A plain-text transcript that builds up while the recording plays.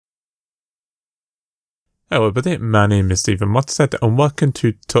Hello everybody, my name is Stephen Motteset and welcome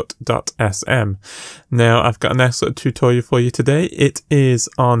to tut.sm. Now I've got a nice little tutorial for you today. It is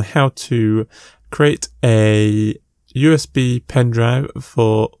on how to create a USB pen drive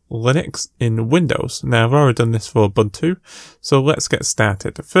for Linux in Windows. Now I've already done this for Ubuntu, so let's get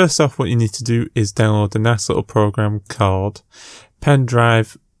started. First off, what you need to do is download a nice little program called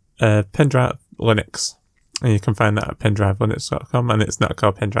Pendrive Linux. And you can find that at pendrivelinux.com, and it's not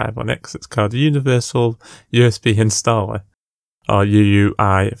called Pendrive Linux, it's called Universal USB Installer, or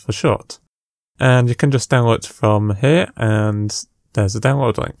UUI for short. And you can just download it from here, and there's a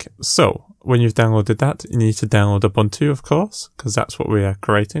download link. So, when you've downloaded that, you need to download Ubuntu, of course, because that's what we are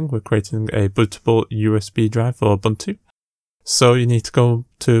creating. We're creating a bootable USB drive for Ubuntu. So you need to go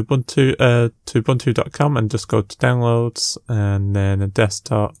to ubuntu.com and just go to downloads, and then a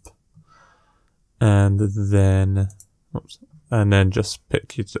desktop, and then just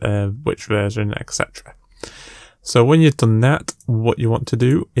pick which version, etc. So when you've done that, what you want to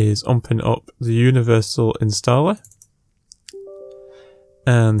do is open up the Universal Installer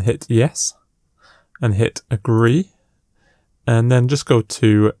and hit yes and hit agree, and then just go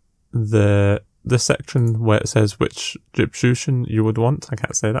to the section where it says which distribution you would want. I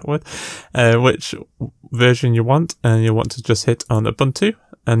can't say that word. Which version you want, and you want to just hit on Ubuntu.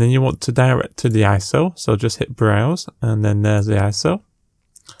 And then you want to direct to the ISO, so just hit browse, and then there's the ISO.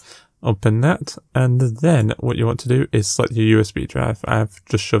 Open that, and then what you want to do is select your USB drive. I've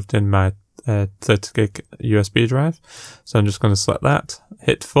just shoved in my 30 gig USB drive, so I'm just going to select that.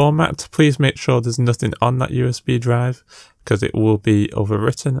 Hit format. Please make sure there's nothing on that USB drive, because it will be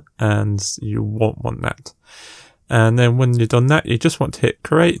overwritten, and you won't want that. And then when you've done that, you just want to hit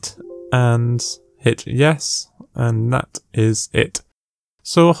create, and hit yes, and that is it.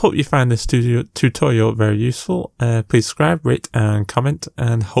 So I hope you find this tutorial very useful. Please subscribe, rate and comment,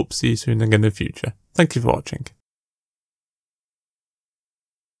 and hope to see you soon again in the future. Thank you for watching.